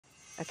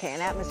Okay,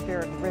 an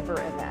atmospheric river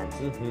event.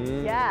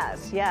 Mm-hmm.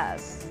 Yes,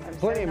 yes.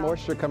 Plenty of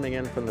moisture coming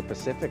in from the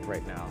Pacific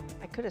right now.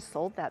 I could have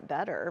sold that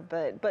better,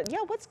 but yeah,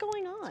 what's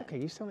going on? Okay,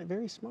 you sound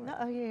very smart. No,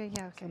 oh yeah,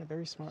 okay. Sounded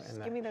very smart in Just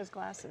that. give me those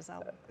glasses.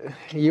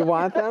 You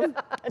want them?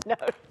 No.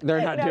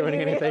 They're not doing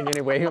anything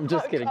anyway. I'm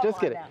just kidding. Just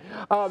kidding.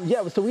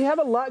 Yeah, so we have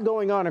a lot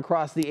going on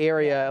across the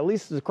area, at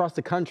least across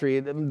the country.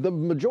 The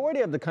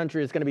majority of the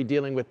country is going to be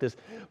dealing with this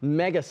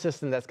mega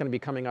system that's going to be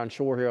coming on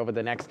shore here over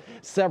the next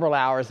several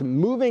hours,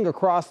 moving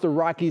across the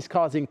Rockies,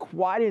 causing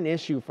quite an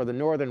issue for the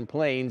northern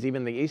plains,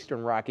 even the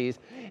eastern Rockies,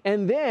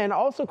 and then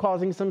also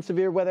causing some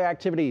severe weather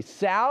activity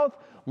south.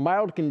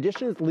 Mild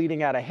conditions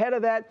leading out ahead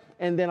of that,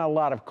 and then a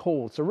lot of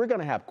cold. So we're going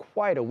to have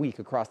quite a week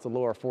across the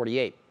lower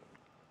 48.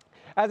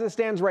 As it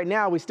stands right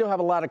now, we still have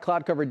a lot of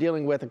cloud cover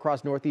dealing with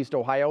across northeast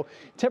Ohio.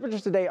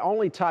 Temperatures today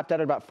only topped out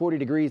at about 40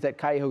 degrees at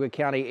Cuyahoga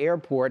County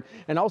Airport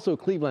and also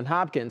Cleveland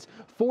Hopkins.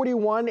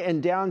 41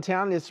 in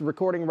downtown is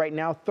recording right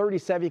now,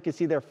 37. You can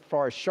see there as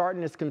far as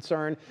Chardon is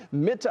concerned.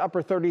 Mid to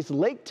upper 30s,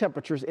 lake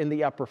temperatures in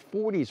the upper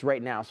 40s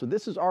right now. So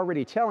this is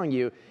already telling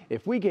you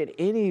if we get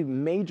any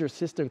major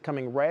system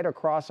coming right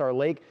across our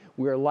lake,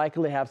 we are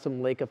likely to have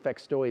some lake effect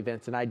snow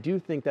events. And I do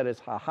think that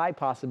is a high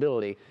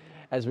possibility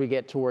as we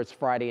get towards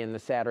Friday and the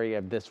Saturday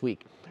of this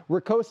week. We're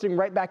coasting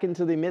right back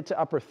into the mid to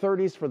upper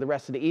 30s for the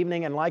rest of the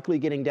evening and likely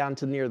getting down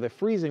to near the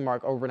freezing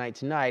mark overnight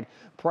tonight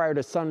prior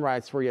to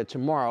sunrise for you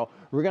tomorrow.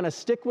 We're going to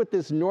stick with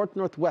this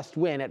north-northwest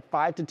wind at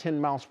 5 to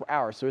 10 miles per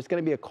hour. So it's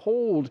going to be a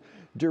cold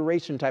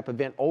duration type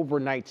event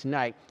overnight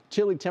tonight.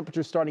 Chilly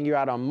temperatures starting you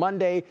out on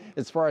Monday.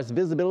 As far as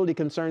visibility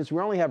concerns,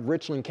 we only have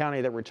Richland County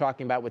that we're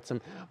talking about with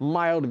some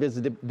mild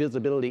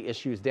visibility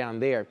issues down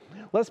there.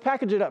 Let's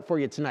package it up for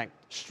you tonight.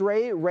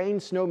 Stray rain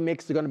snow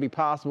mix is going to be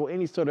possible.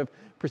 Any sort of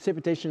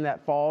precipitation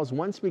that falls.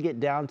 Once we get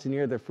down to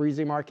near the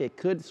freezing mark, it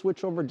could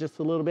switch over just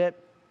a little bit.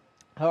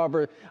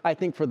 However, I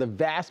think for the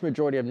vast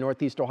majority of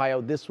northeast Ohio,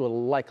 this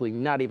will likely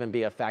not even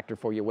be a factor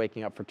for you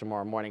waking up for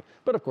tomorrow morning.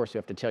 But of course, we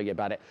have to tell you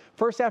about it.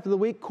 First half of the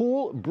week,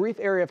 cool, brief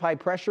area of high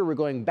pressure. We're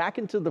going back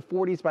into the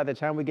 40s by the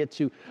time we get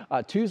to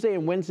Tuesday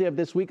and Wednesday of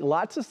this week.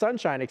 Lots of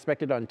sunshine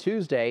expected on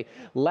Tuesday.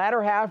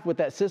 Latter half with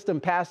that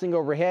system passing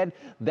overhead,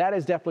 that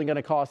is definitely going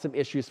to cause some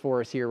issues for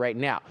us here right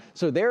now.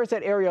 So there's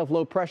that area of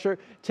low pressure,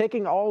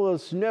 taking all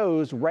those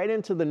snows right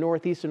into the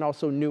northeast and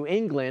also New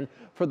England.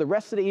 For the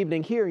rest of the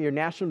evening here, your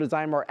National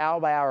Design-Mar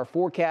hour-by-hour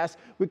forecast,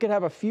 we could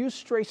have a few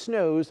stray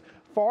snows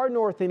far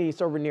north and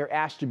east over near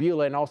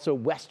Ashtabula and also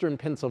western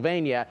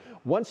Pennsylvania.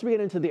 Once we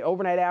get into the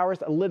overnight hours,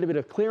 a little bit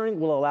of clearing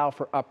will allow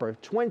for upper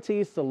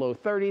 20s to low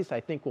 30s. I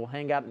think we'll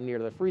hang out near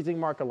the freezing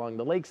mark along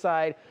the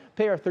lakeside.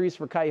 Pay our 30s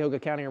for Cuyahoga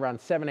County around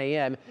 7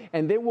 a.m.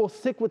 And then we'll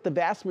stick with the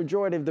vast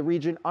majority of the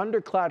region under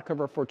cloud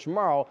cover for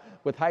tomorrow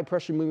with high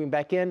pressure moving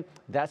back in.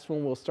 That's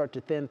when we'll start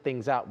to thin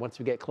things out once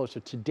we get closer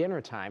to dinner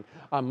time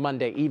on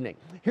Monday evening.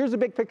 Here's a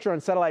big picture on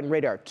satellite and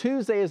radar.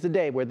 Tuesday is the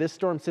day where this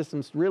storm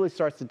system really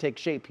starts to take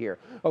shape here.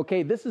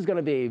 Okay, this is going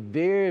to be a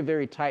very,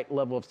 very tight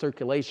level of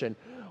circulation.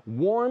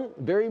 Warm,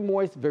 very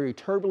moist, very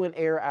turbulent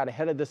air out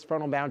ahead of this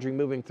frontal boundary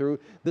moving through.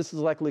 This is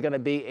likely going to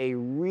be a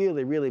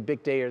really, really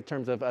big day in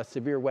terms of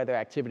severe weather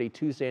activity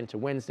Tuesday into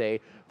Wednesday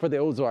for the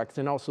Ozarks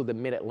and also the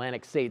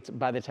mid-Atlantic states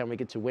by the time we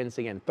get to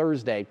Wednesday and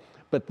Thursday.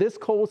 But this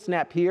cold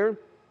snap here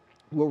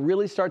will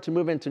really start to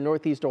move into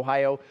northeast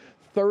Ohio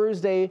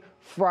Thursday,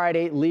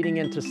 Friday, leading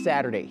into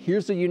Saturday.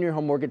 Here's the Union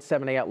Home Mortgage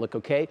 7-day outlook,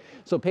 okay?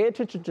 So pay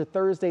attention to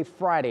Thursday,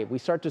 Friday. We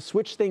start to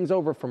switch things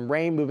over from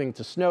rain moving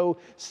to snow.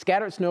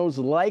 Scattered snows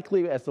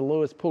likely as the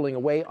low is pulling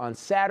away on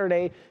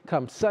Saturday.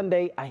 Come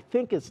Sunday, I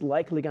think it's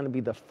likely going to be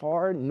the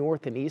far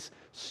north and east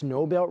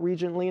snow belt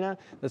region, Lena,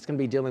 that's going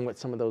to be dealing with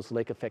some of those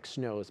lake effect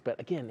snows. But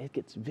again, it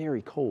gets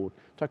very cold.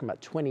 We're talking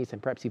about 20s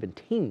and perhaps even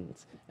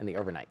teens in the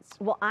overnights.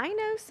 Well, I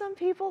know some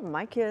people,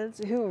 my kids,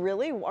 who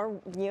really are,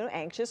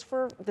 anxious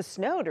for the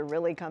snow to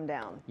really come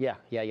down. Yeah.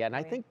 And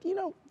I think,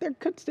 there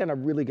could stand a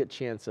really good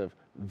chance of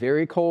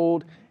very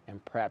cold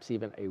and perhaps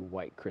even a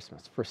white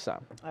Christmas for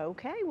some.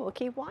 Okay, we'll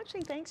keep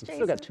watching. Thanks, Jason.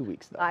 Still got 2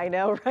 weeks, though. I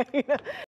know, right?